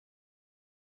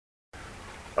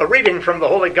A reading from the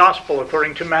Holy Gospel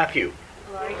according to Matthew.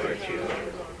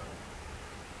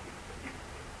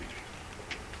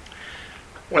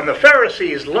 When the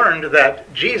Pharisees learned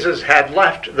that Jesus had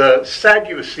left the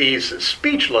Sadducees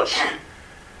speechless,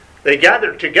 they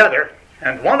gathered together,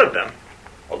 and one of them,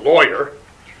 a lawyer,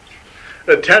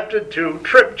 attempted to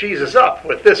trip Jesus up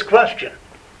with this question.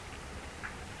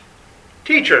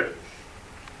 Teacher,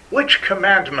 which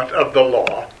commandment of the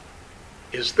law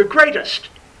is the greatest?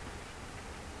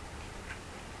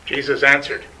 Jesus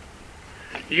answered,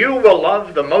 You will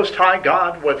love the Most High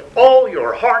God with all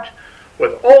your heart,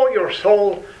 with all your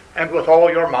soul, and with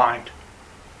all your mind.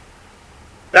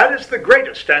 That is the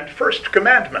greatest and first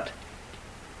commandment.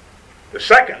 The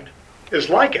second is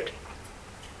like it.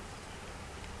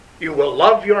 You will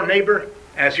love your neighbor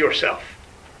as yourself.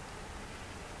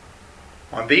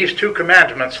 On these two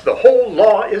commandments, the whole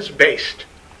law is based.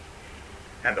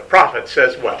 And the prophet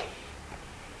says well.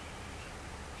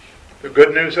 The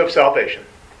good news of salvation.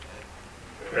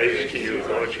 Praise to you,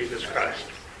 Lord Jesus Christ.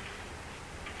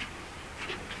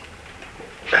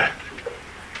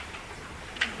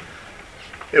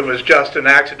 It was just an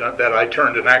accident that I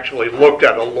turned and actually looked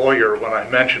at a lawyer when I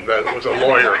mentioned that it was a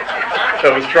lawyer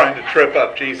that was trying to trip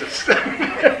up Jesus.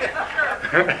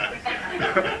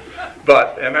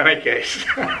 But in any case,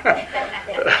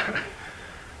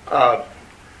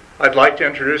 I'd like to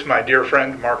introduce my dear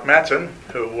friend Mark Mattson,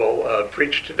 who will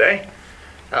preach today.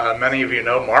 Many of you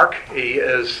know Mark. He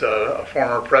is a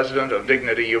former president of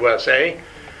Dignity USA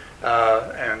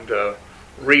and a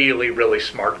really, really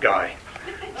smart guy.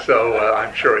 So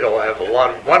I'm sure he'll have a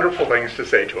lot of wonderful things to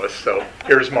say to us. So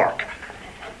here's Mark.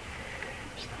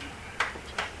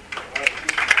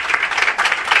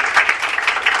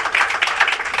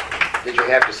 Did you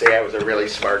have to say I was a really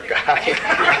smart guy?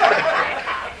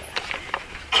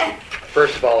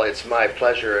 First of all, it's my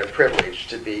pleasure and privilege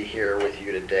to be here with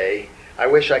you today. I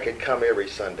wish I could come every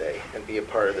Sunday and be a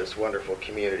part of this wonderful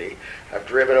community. I've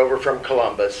driven over from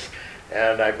Columbus,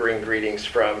 and I bring greetings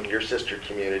from your sister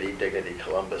community, Dignity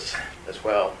Columbus, as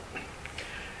well.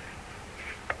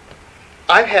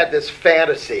 I've had this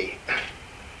fantasy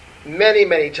many,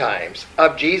 many times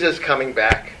of Jesus coming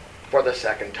back for the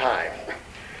second time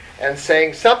and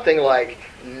saying something like,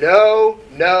 no,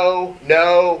 no,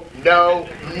 no, no,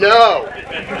 no.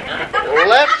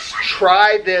 Let's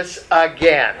try this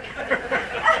again.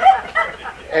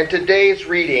 And today's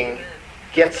reading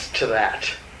gets to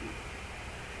that.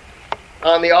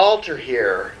 On the altar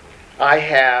here, I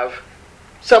have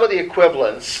some of the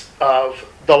equivalents of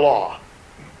the law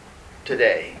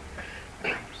today.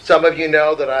 Some of you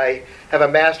know that I have a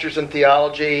master's in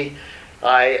theology.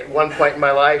 I, at one point in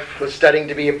my life, was studying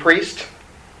to be a priest.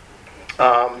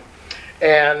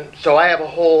 And so I have a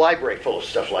whole library full of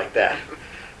stuff like that.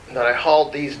 And I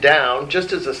hauled these down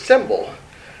just as a symbol.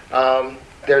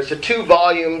 There's the 2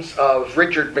 volumes of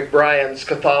Richard McBrien's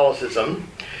Catholicism.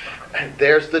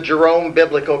 There's the Jerome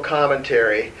Biblical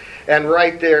Commentary. And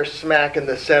right there, smack in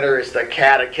the center, is the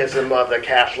Catechism of the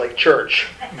Catholic Church.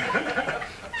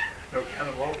 No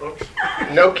canon law books?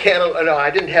 No, I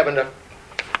didn't have enough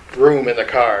room in the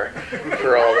car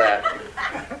for all that.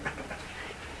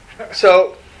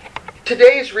 So,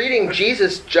 today's reading,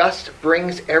 Jesus just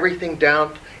brings everything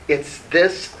down. It's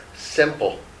this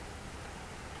simple.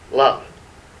 Love.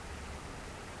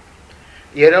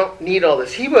 You don't need all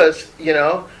this. He was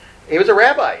a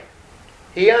rabbi.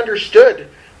 He understood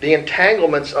the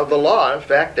entanglements of the law. In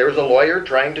fact, there was a lawyer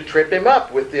trying to trip him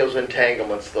up with those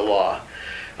entanglements of the law.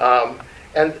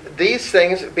 And these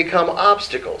things become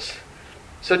obstacles.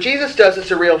 So Jesus does us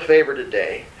a real favor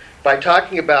today by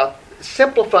talking about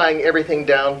simplifying everything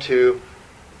down to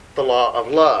the law of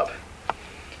love.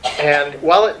 And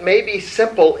while it may be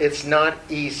simple, it's not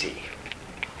easy.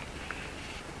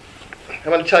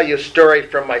 I'm going to tell you a story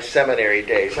from my seminary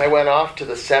days. I went off to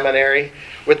the seminary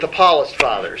with the Paulist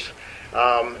Fathers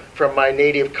from my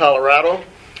native Colorado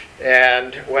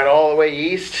and went all the way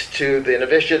east to the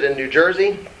novitiate in New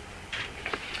Jersey.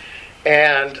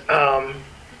 And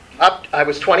I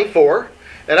was 24,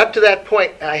 and up to that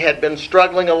point I had been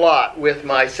struggling a lot with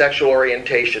my sexual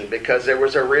orientation because there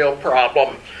was a real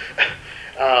problem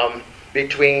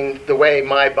between the way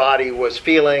my body was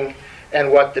feeling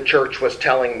and what the church was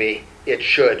telling me it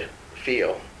should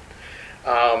feel.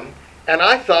 And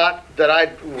I thought that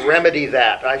I'd remedy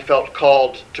that. I felt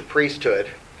called to priesthood.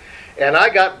 And I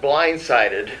got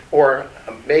blindsided, or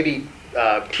maybe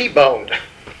T-boned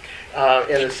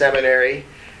in the seminary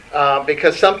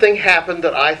because something happened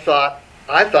that I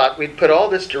thought we'd put all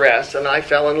this to rest, and I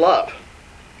fell in love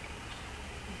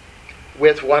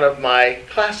with one of my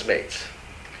classmates.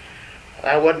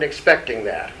 I wasn't expecting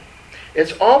that.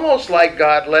 It's almost like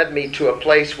God led me to a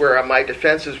place where my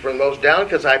defenses were most down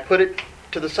because I put it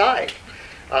to the side.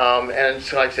 And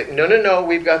so I said, no,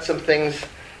 we've got some things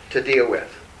to deal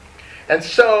with. And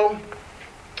so,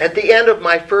 at the end of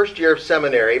my first year of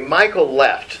seminary, Michael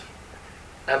left.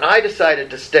 And I decided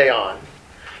to stay on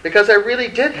because I really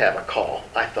did have a call,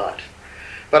 I thought.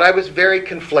 But I was very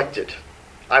conflicted.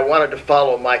 I wanted to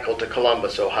follow Michael to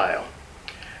Columbus, Ohio.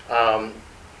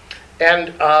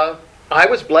 I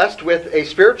was blessed with a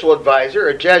spiritual advisor,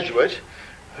 a Jesuit,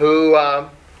 who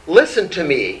listened to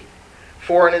me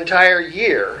for an entire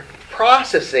year,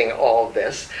 processing all of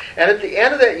this. And at the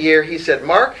end of that year, he said,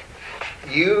 Mark,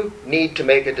 you need to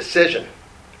make a decision.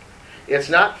 It's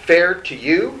not fair to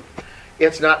you.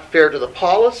 It's not fair to the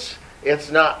Paulus.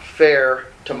 It's not fair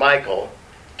to Michael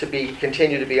to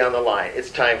continue to be on the line.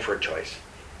 It's time for a choice.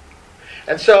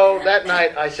 And so that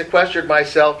night, I sequestered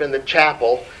myself in the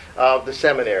chapel of the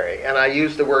seminary. And I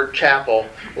use the word chapel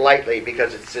lightly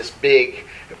because it's this big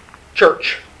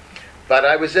church. But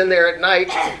I was in there at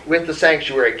night with the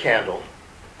sanctuary candle.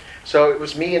 So it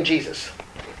was me and Jesus.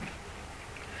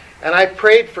 And I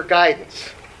prayed for guidance.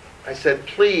 I said,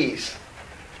 please,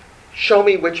 show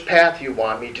me which path you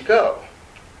want me to go.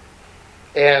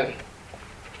 And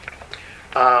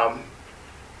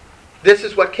this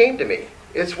is what came to me.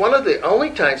 It's one of the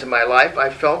only times in my life I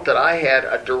felt that I had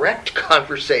a direct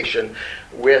conversation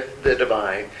with the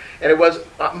divine. And it was,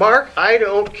 Mark, I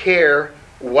don't care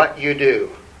what you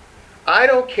do. I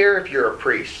don't care if you're a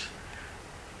priest,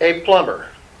 a plumber,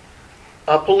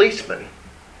 a policeman,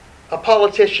 a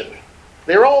politician.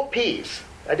 They're all P's.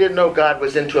 I didn't know God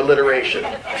was into alliteration.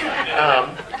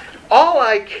 All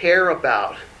I care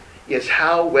about is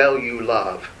how well you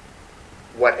love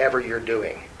whatever you're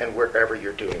doing and wherever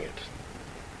you're doing it.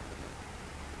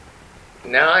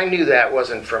 Now I knew that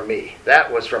wasn't from me.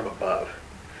 That was from above.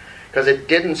 Because it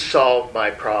didn't solve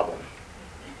my problem.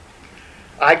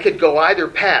 I could go either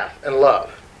path and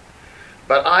love.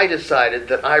 But I decided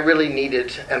that I really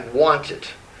needed and wanted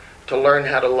to learn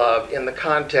how to love in the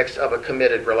context of a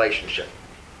committed relationship.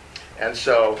 And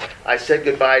so I said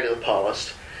goodbye to the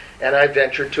Paulist, and I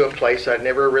ventured to a place I'd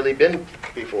never really been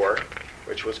before,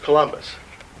 which was Columbus.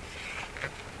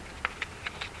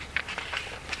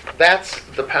 That's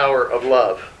the power of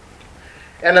love.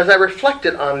 And as I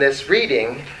reflected on this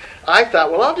reading, I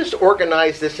thought, well, I'll just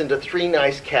organize this into three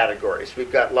nice categories.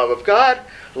 We've got love of God,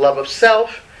 love of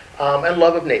self, and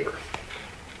love of neighbor.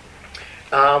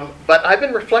 But I've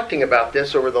been reflecting about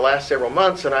this over the last several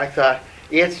months, and I thought,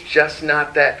 it's just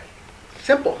not that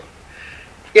simple.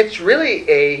 It's really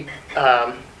a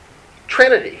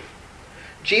trinity.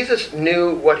 Jesus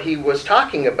knew what he was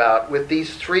talking about with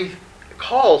these three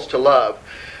calls to love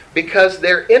because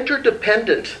they're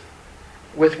interdependent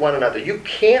with one another. You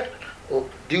can't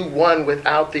do one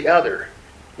without the other.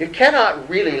 You cannot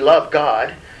really love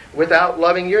God without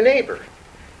loving your neighbor.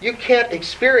 You can't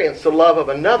experience the love of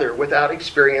another without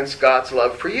experiencing God's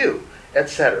love for you,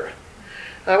 etc.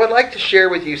 I would like to share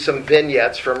with you some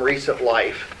vignettes from recent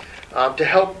life to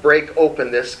help break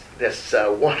open this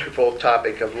wonderful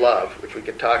topic of love, which we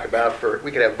could talk about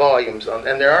we could have volumes on,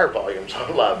 and there are volumes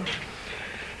on love.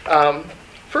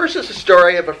 First is a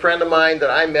story of a friend of mine that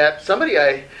I met, somebody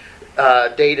I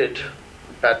dated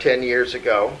about 10 years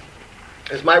ago,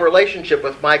 as my relationship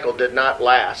with Michael did not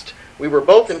last. We were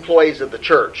both employees of the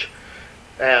church,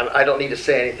 and I don't need to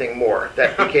say anything more.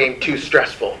 That became too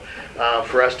stressful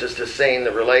for us to sustain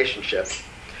the relationship.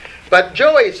 But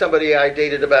Joey is somebody I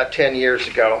dated about 10 years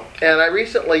ago, and I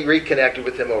recently reconnected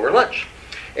with him over lunch.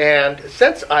 And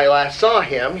since I last saw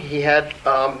him, he had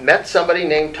met somebody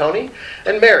named Tony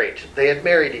and married. They had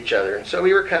married each other, and so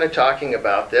we were kind of talking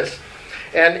about this.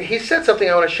 And he said something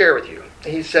I want to share with you.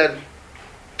 I said,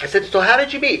 so how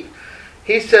did you meet?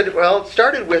 He said, well, it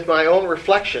started with my own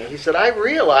reflection. He said, I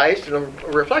realized in a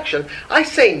reflection, I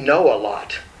say no a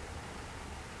lot.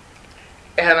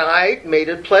 And I made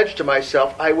a pledge to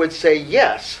myself, I would say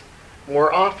yes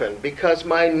more often, because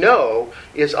my no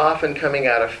is often coming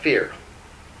out of fear.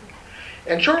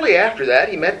 And shortly after that,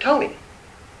 he met Tony.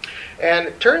 And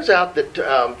it turns out that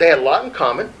they had a lot in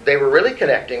common. They were really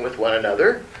connecting with one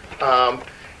another.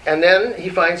 And then he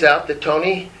finds out that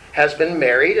Tony has been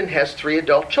married and has 3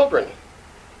 adult children.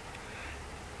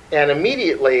 And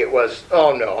immediately it was,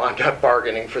 oh no, I'm not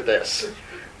bargaining for this.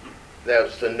 That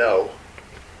was the no.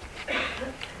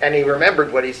 And he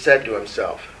remembered what he said to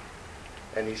himself.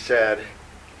 And he said,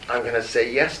 I'm going to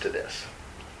say yes to this.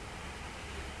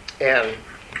 And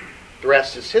the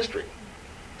rest is history.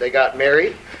 They got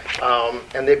married,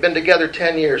 and they've been together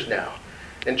 10 years now.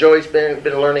 And Joey's been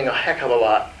learning a heck of a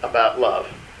lot about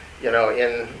love,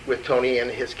 with Tony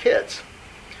and his kids.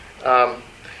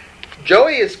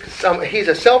 Joey he's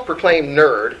a self-proclaimed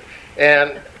nerd,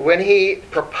 and when he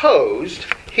proposed,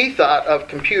 he thought of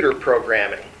computer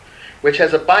programming, which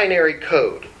has a binary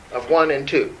code of 1 and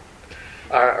 2,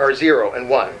 or 0 and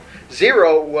 1.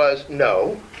 0 was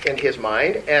no in his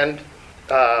mind, and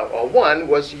 1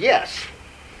 was yes.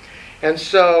 And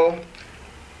so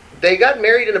they got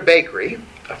married in a bakery,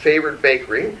 a favorite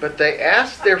bakery, but they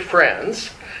asked their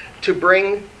friends to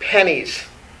bring pennies,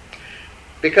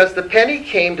 because the penny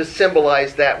came to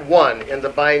symbolize that 1 in the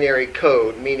binary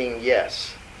code, meaning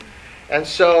yes. And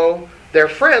so their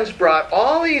friends brought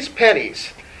all these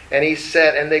pennies, and he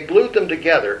said, and they glued them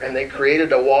together, and they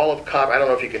created a wall of copper. I don't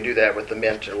know if you can do that with the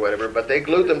mint or whatever, but they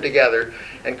glued them together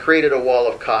and created a wall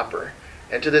of copper.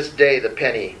 And to this day, the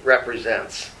penny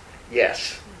represents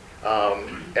yes,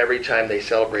 every time they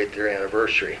celebrate their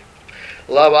anniversary.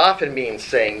 Love often means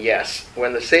saying yes,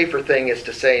 when the safer thing is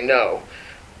to say no.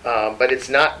 But it's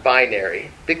not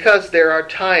binary, because there are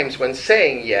times when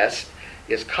saying yes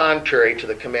is contrary to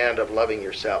the command of loving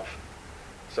yourself.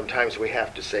 Sometimes we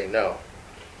have to say no.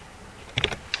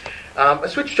 I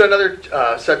switched to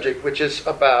another subject, which is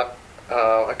about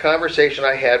a conversation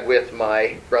I had with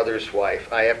my brother's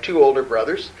wife. I have 2 older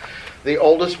brothers. The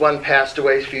oldest one passed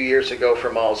away a few years ago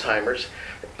from Alzheimer's,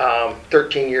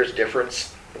 13 years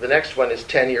difference. The next one is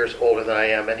 10 years older than I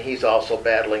am, and he's also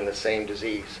battling the same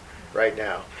disease right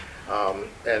now.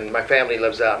 And my family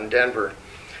lives out in Denver.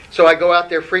 So I go out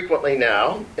there frequently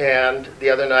now, and the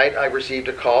other night I received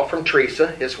a call from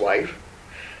Teresa, his wife.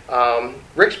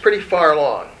 Rick's pretty far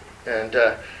along, and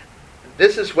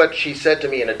this is what she said to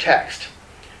me in a text.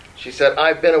 She said,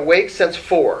 "I've been awake since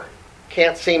 4,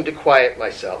 can't seem to quiet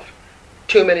myself.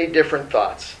 Too many different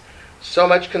thoughts. So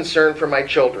much concern for my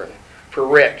children, for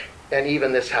Rick, and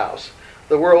even this house.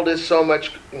 The world is so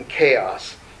much in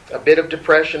chaos. A bit of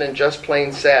depression and just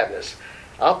plain sadness.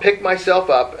 I'll pick myself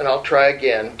up and I'll try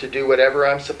again to do whatever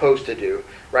I'm supposed to do.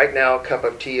 Right now, a cup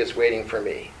of tea is waiting for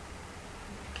me."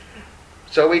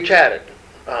 So we chatted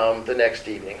the next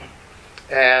evening.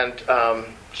 And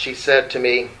she said to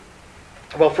me,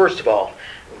 well, first of all,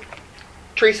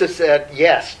 Teresa said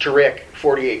yes to Rick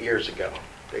 48 years ago.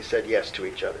 They said yes to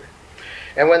each other.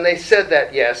 And when they said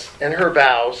that yes, in her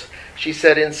vows, she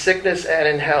said, "In sickness and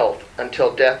in health,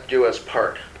 until death do us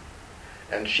part."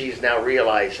 And she's now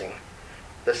realizing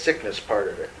the sickness part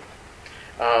of it.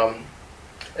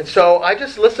 And so I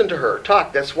just listened to her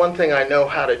talk. That's one thing I know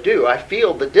how to do. I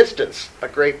feel the distance a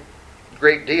great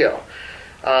deal.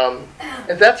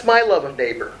 And that's my love of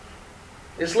neighbor,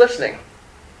 is listening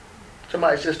to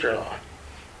my sister-in-law.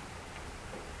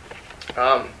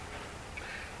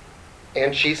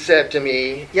 And she said to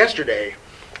me yesterday,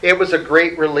 it was a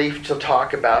great relief to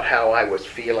talk about how I was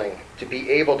feeling, to be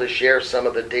able to share some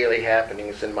of the daily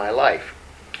happenings in my life.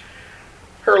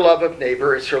 Her love of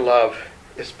neighbor is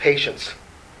patience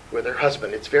with her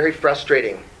husband. It's very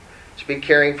frustrating to be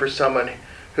caring for someone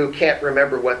who can't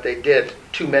remember what they did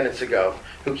 2 minutes ago,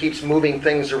 who keeps moving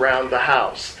things around the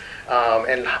house,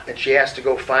 and she has to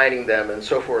go finding them, and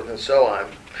so forth and so on.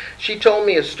 She told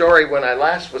me a story when I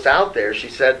last was out there. She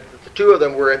said the 2 of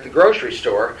them were at the grocery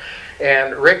store,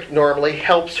 and Rick normally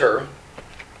helps her.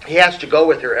 He has to go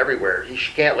with her everywhere.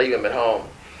 She can't leave him at home.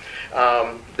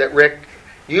 That Rick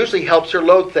usually helps her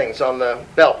load things on the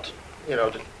belt,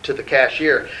 to the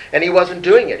cashier. And he wasn't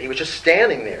doing it. He was just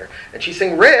standing there. And she's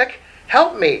saying, "Rick,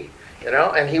 help me."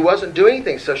 And he wasn't doing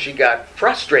anything. So she got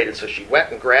frustrated. So she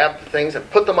went and grabbed the things and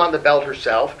put them on the belt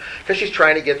herself, because she's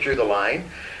trying to get through the line.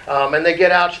 And they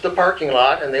get out to the parking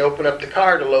lot, and they open up the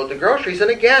car to load the groceries.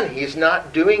 And again, he's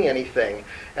not doing anything.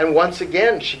 And once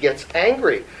again, she gets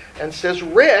angry and says,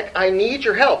 "Rick, I need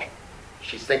your help."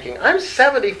 She's thinking, I'm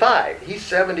 75. He's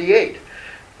 78.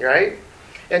 Right?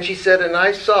 And she said, and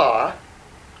I saw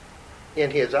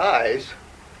in his eyes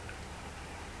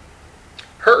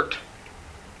hurt.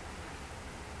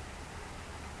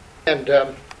 And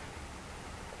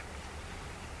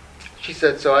she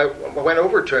said, so I went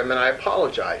over to him and I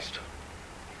apologized.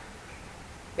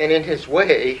 And in his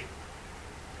way,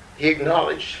 he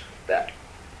acknowledged that.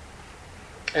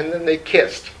 And then they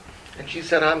kissed. And she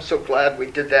said, "I'm so glad we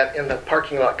did that in the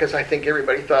parking lot, because I think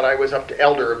everybody thought I was up to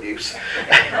elder abuse."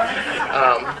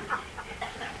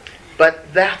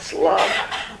 But that's love.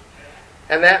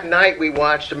 And that night we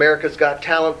watched America's Got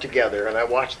Talent together, and I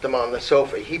watched them on the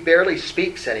sofa. He barely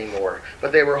speaks anymore,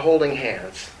 but they were holding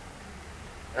hands.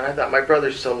 And I thought, my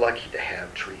brother's so lucky to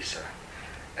have Teresa,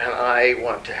 and I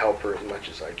want to help her as much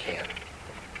as I can.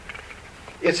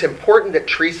 It's important that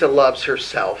Teresa loves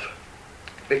herself,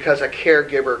 because a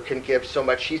caregiver can give so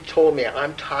much. She told me,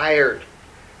 "I'm tired.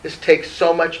 This takes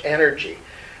so much energy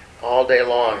all day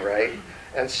long," right?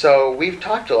 And so we've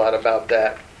talked a lot about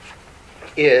that.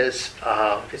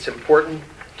 It's important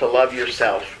to love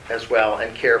yourself as well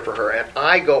and care for her. And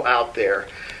I go out there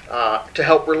to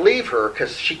help relieve her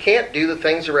because she can't do the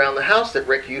things around the house that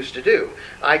Rick used to do.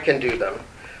 I can do them.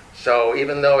 So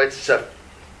even though it's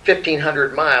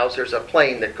 1,500 miles, there's a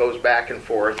plane that goes back and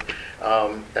forth.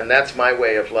 And that's my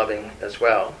way of loving as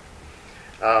well.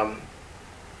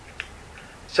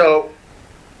 So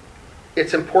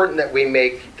it's important that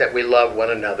we love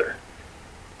one another.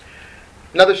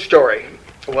 Another story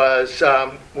was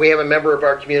we have a member of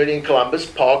our community in Columbus,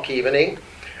 Paul Keaveney.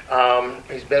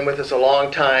 He's been with us a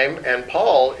long time, and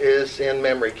Paul is in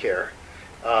memory care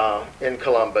in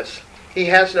Columbus. He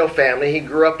has no family. He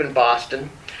grew up in Boston.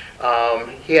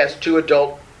 He has 2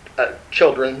 adult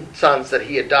children, sons that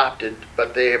he adopted,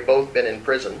 but they have both been in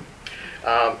prison.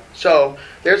 So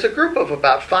there's a group of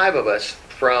about 5 of us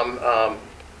from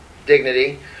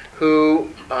Dignity who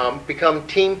become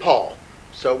Team Paul.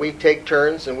 So we take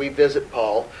turns and we visit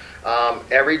Paul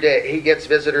every day. He gets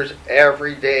visitors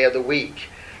every day of the week.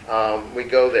 We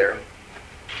go there.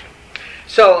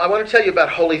 So I want to tell you about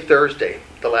Holy Thursday,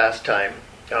 the last time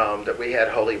that we had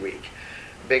Holy Week,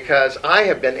 because I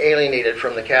have been alienated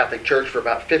from the Catholic Church for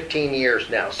about 15 years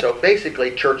now, so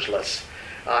basically churchless.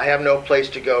 I have no place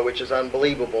to go, which is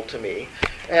unbelievable to me.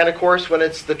 And of course, when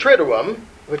it's the Triduum,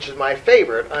 which is my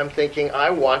favorite, I'm thinking I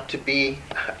want to be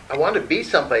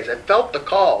someplace. I felt the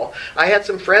call. I had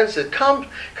some friends that come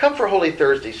for Holy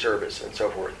Thursday service and so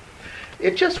forth.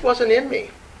 It just wasn't in me.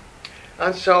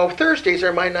 And so Thursdays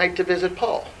are my night to visit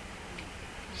Paul.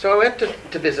 So I went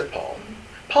to visit Paul.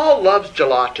 Paul loves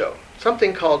gelato,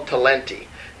 something called Talenti.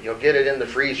 You'll get it in the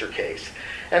freezer case.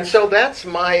 And so that's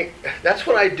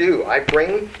what I do. I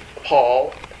bring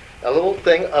Paul a little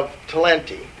thing of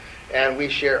Talenti, and we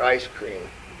share ice cream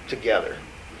together.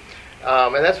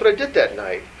 And that's what I did that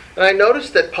night. And I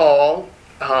noticed that Paul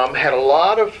had a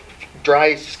lot of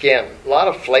dry skin, a lot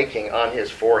of flaking on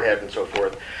his forehead and so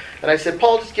forth. And I said,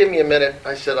 Paul, just give me a minute.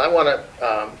 I said, I want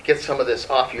to get some of this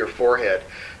off your forehead.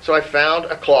 So I found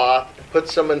a cloth, put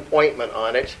some ointment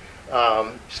on it,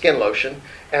 skin lotion,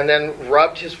 and then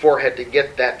rubbed his forehead to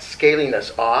get that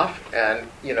scaliness off, and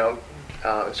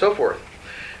and so forth.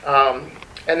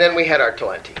 And then we had our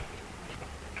Talenti.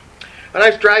 When I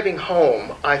was driving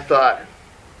home, I thought,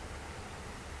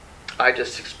 I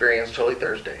just experienced Holy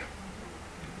Thursday.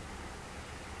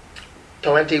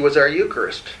 Talenti was our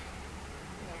Eucharist.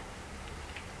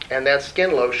 And that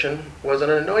skin lotion was an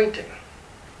anointing.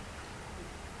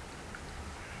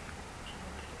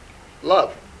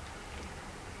 Love.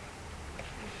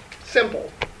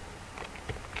 Simple,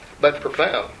 but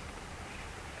profound.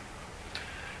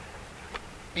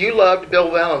 You loved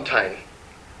Bill Valentine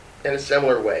in a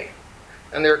similar way.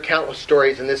 And there are countless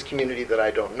stories in this community that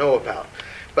I don't know about.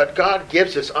 But God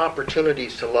gives us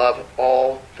opportunities to love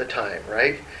all the time,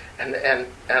 right? And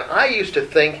I used to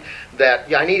think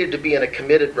that I needed to be in a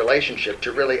committed relationship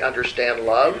to really understand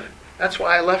love. That's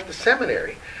why I left the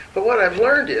seminary. But what I've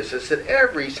learned is that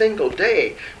every single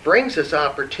day brings us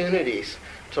opportunities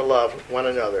to love one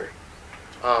another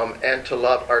and to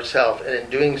love ourselves. And in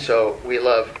doing so, we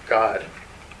love God.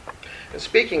 And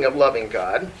speaking of loving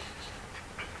God,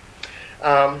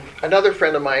 another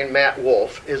friend of mine, Matt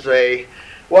Wolf,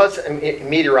 was a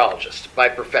meteorologist by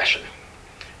profession.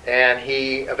 And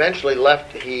he eventually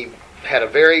left. He had a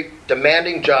very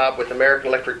demanding job with American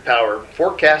Electric Power,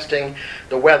 forecasting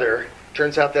the weather.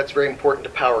 Turns out that's very important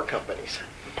to power companies.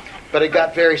 But it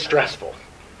got very stressful.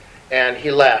 And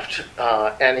he left.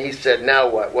 And he said, now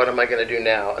what? What am I going to do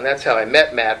now? And that's how I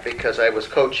met Matt, because I was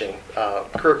coaching,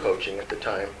 career coaching at the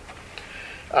time.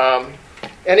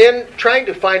 And in trying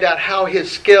to find out how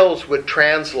his skills would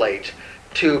translate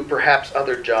to perhaps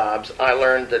other jobs, I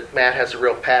learned that Matt has a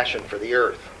real passion for the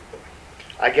earth.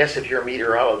 I guess if you're a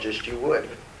meteorologist, you would.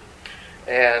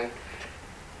 And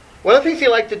one of the things he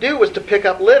liked to do was to pick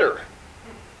up litter.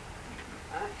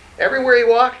 Everywhere he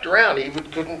walked around, he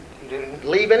didn't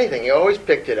leave anything. He always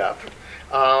picked it up.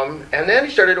 And then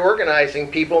he started organizing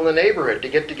people in the neighborhood to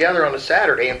get together on a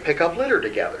Saturday and pick up litter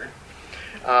together.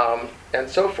 And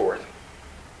so forth.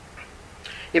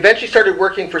 He eventually started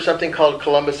working for something called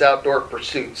Columbus Outdoor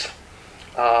Pursuits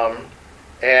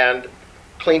and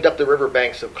cleaned up the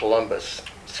riverbanks of Columbus.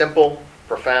 Simple,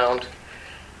 profound.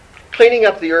 Cleaning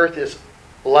up the earth is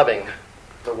loving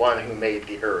the one who made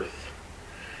the earth.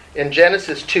 In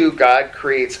Genesis 2, God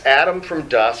creates Adam from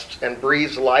dust and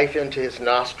breathes life into his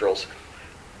nostrils.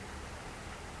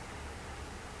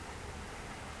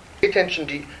 Pay attention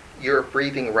to your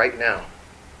breathing right now.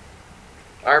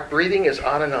 Our breathing is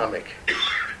autonomic.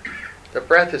 The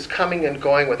breath is coming and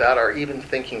going without our even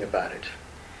thinking about it.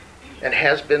 and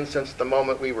has been since the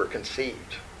moment we were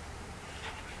conceived.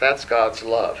 That's God's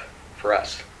love for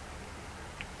us.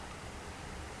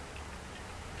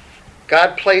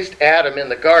 God placed Adam in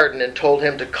the garden and told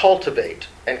him to cultivate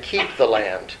and keep the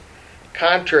land.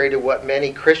 Contrary to what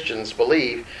many Christians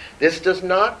believe, this does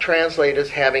not translate as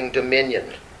having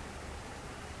dominion.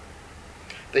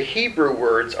 The Hebrew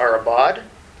words are abad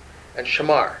and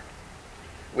shamar,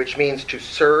 which means to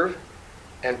serve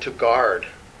and to guard.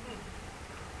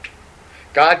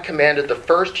 God commanded the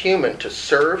first human to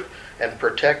serve and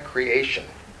protect creation,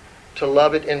 to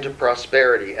love it into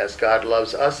prosperity as God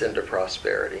loves us into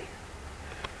prosperity.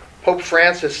 Pope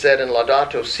Francis said in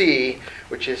Laudato Si',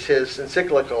 which is his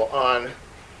encyclical on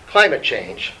climate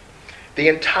change, the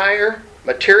entire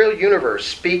material universe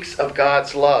speaks of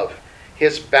God's love,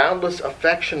 his boundless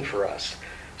affection for us.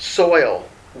 Soil,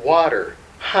 water,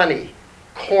 honey,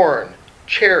 corn,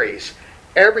 cherries,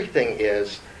 everything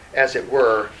is, as it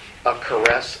were, a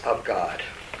caress of God.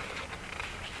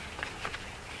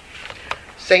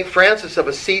 St. Francis of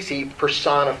Assisi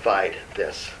personified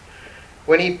this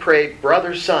when he prayed,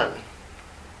 "Brother sun,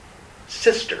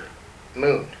 sister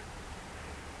moon."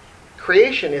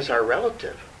 Creation is our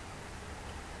relative.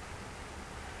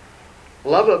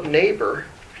 Love of neighbor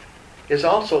is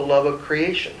also love of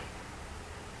creation.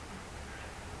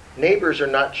 Neighbors are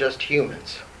not just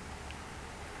humans.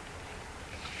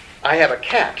 I have a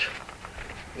cat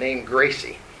named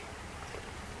Gracie.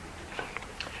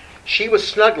 She was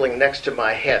snuggling next to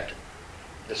my head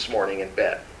this morning in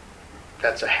bed.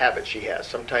 That's a habit she has.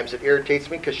 Sometimes it irritates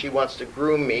me because she wants to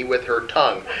groom me with her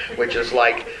tongue, which is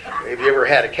like, have you ever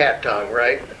had a cat tongue,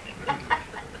 right?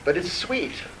 But it's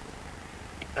sweet.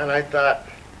 And I thought,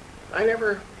 I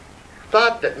never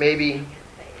thought that maybe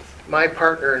my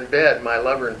partner in bed, my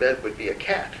lover in bed, would be a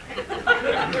cat.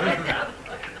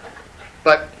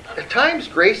 But at times,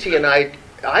 Gracie and I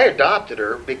adopted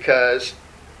her because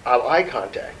of eye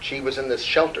contact. She was in this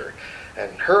shelter,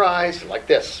 and her eyes like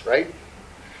this, right?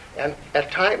 And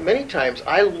many times,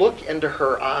 I look into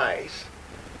her eyes,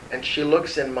 and she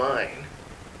looks in mine,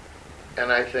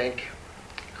 and I think,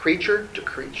 creature to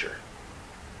creature.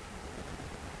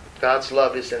 God's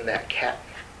love is in that cat,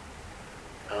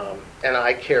 and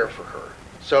I care for her.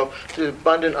 So, there's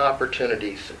abundant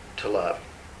opportunities to love.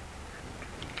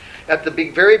 At the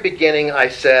very beginning, I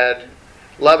said,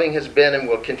 loving has been and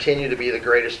will continue to be the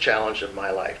greatest challenge of my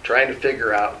life. Trying to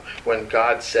figure out when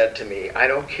God said to me, I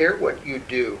don't care what you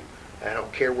do. I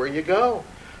don't care where you go.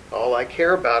 All I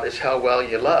care about is how well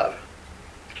you love.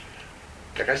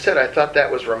 Like I said, I thought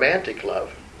that was romantic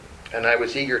love, and I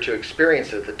was eager to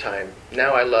experience it at the time.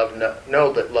 Now I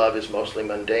know that love is mostly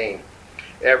mundane,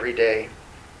 every day.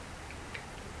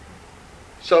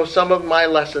 So some of my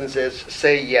lessons is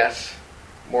say yes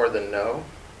more than no.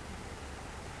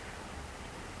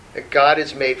 That God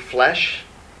is made flesh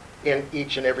in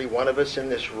each and every one of us in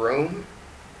this room.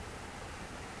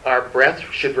 Our breath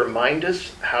should remind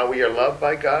us how we are loved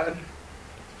by God.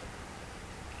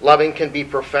 Loving can be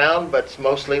profound, but it's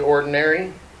mostly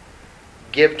ordinary.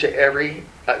 Give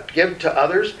to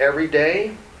others every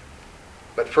day,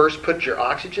 but first put your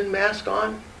oxygen mask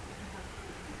on.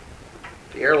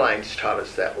 The airlines taught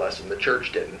us that lesson. The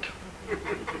church didn't.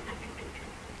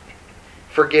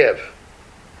 Forgive.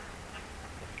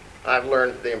 I've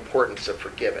learned the importance of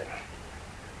forgiving.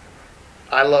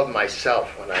 I love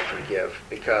myself when I forgive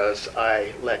because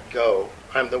I let go.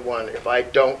 I'm the one, if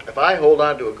I hold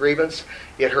on to a grievance,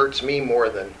 it hurts me more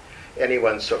than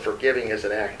anyone, so forgiving is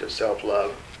an act of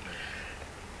self-love.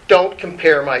 Don't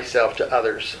compare myself to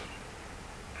others.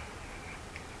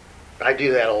 I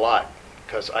do that a lot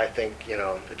because I think,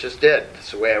 it just did.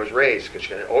 It's the way I was raised, because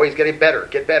you're always getting better,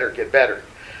 get better, get better.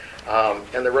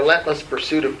 And the relentless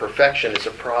pursuit of perfection is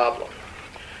a problem.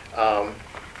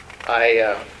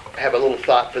 I have a little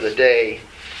thought for the day,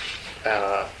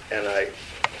 and I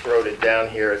wrote it down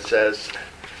here. It says,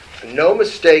 no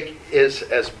mistake is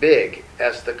as big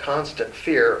as the constant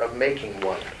fear of making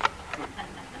one.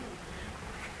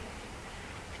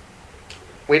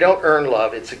 We don't earn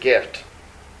love, it's a gift.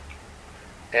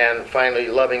 And finally,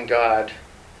 loving God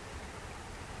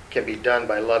can be done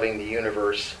by loving the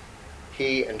universe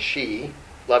He and she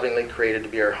lovingly created to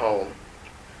be our home.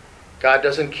 God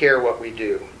doesn't care what we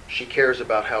do. She cares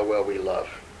about how well we love.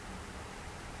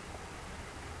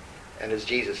 And as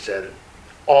Jesus said,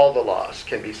 all the laws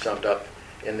can be summed up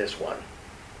in this one.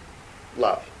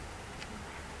 Love.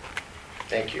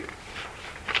 Thank you.